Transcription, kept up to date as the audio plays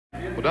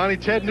Well, Donnie,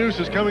 Ted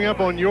Nuce is coming up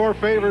on your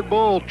favorite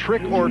bull,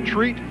 Trick or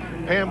Treat.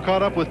 Pam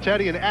caught up with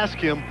Teddy and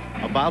asked him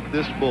about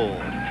this bull.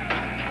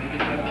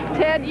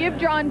 Ted, you've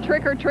drawn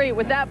Trick or Treat.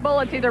 With that bull,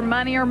 it's either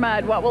money or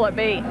mud. What will it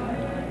be?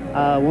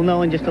 We'll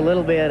know in just a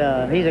little bit.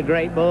 He's a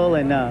great bull,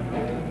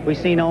 and we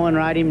seen Owen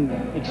ride him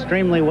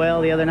extremely well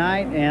the other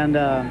night, and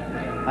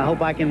I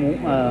hope I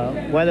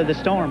can weather the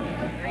storm.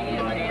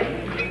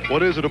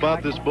 What is it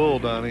about this bull,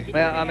 Donnie?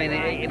 Well, I mean,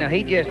 you know,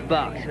 he just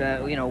bucks.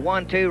 You know,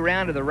 1-2,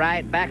 round to the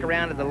right, back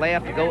around to the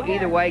left, to go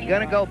either way,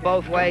 gonna go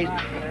both ways.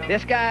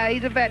 This guy,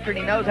 he's a veteran.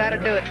 He knows how to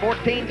do it.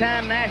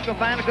 14-time national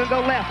final, gonna go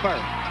left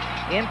first.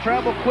 In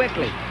trouble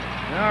quickly.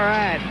 All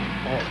right,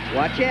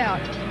 watch out.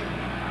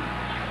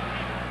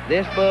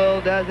 This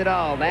bull does it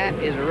all. That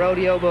is a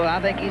rodeo bull.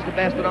 I think he's the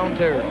best one on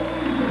tour.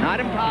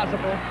 Not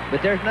impossible,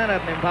 but there's none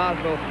of them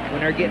impossible when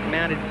they're getting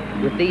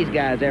mounted with these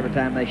guys every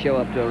time they show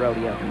up to a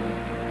rodeo.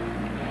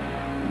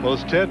 Well,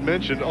 as Ted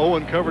mentioned,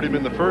 Owen covered him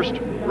in the first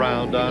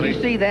round, Donnie. Did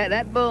you see that?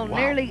 That bull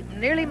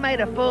nearly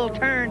made a full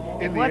turn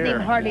and wasn't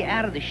even hardly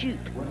out of the chute.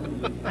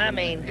 I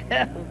mean,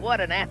 what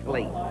an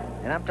athlete.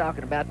 And I'm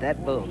talking about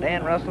that bull.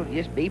 Dan Russell,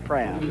 just be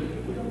proud.